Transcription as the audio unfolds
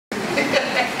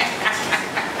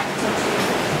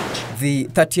The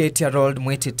 38-year-old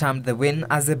Mwiti termed the win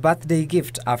as a birthday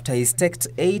gift after he staked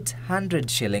 800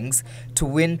 shillings to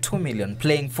win 2 million,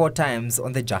 playing 4 times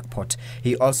on the jackpot.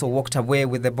 He also walked away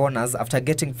with the bonus after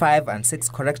getting 5 and 6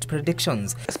 correct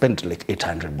predictions. I spent like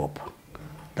 800 bob.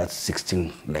 That's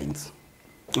 16 lines.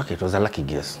 Okay, it was a lucky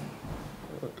guess.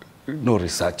 No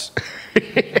research.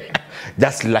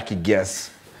 Just lucky guess.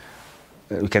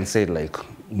 We can say like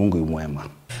Mungu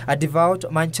mwema. A devout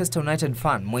Manchester United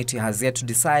fan, Mwiti has yet to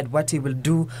decide what he will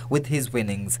do with his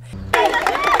winnings.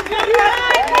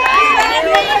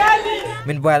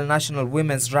 Meanwhile, National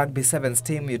Women's Rugby Sevens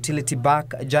team utility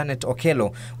back Janet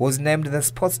Okello was named the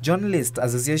Sports Journalist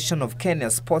Association of Kenya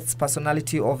Sports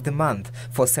Personality of the Month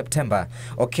for September.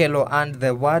 Okello earned the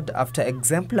award after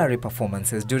exemplary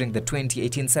performances during the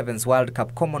 2018 Sevens World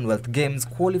Cup Commonwealth Games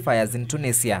qualifiers in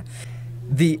Tunisia.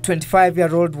 The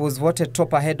 25-year-old was voted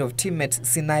top ahead of teammate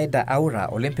Sinaida Aura,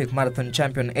 Olympic marathon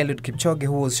champion Eliud Kipchoge,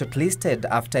 who was shortlisted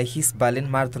after his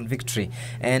Berlin marathon victory,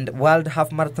 and world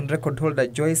half marathon record holder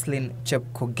Joycelyn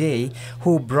Chepkogei,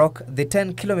 who broke the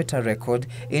 10-kilometer record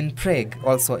in Prague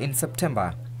also in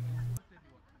September.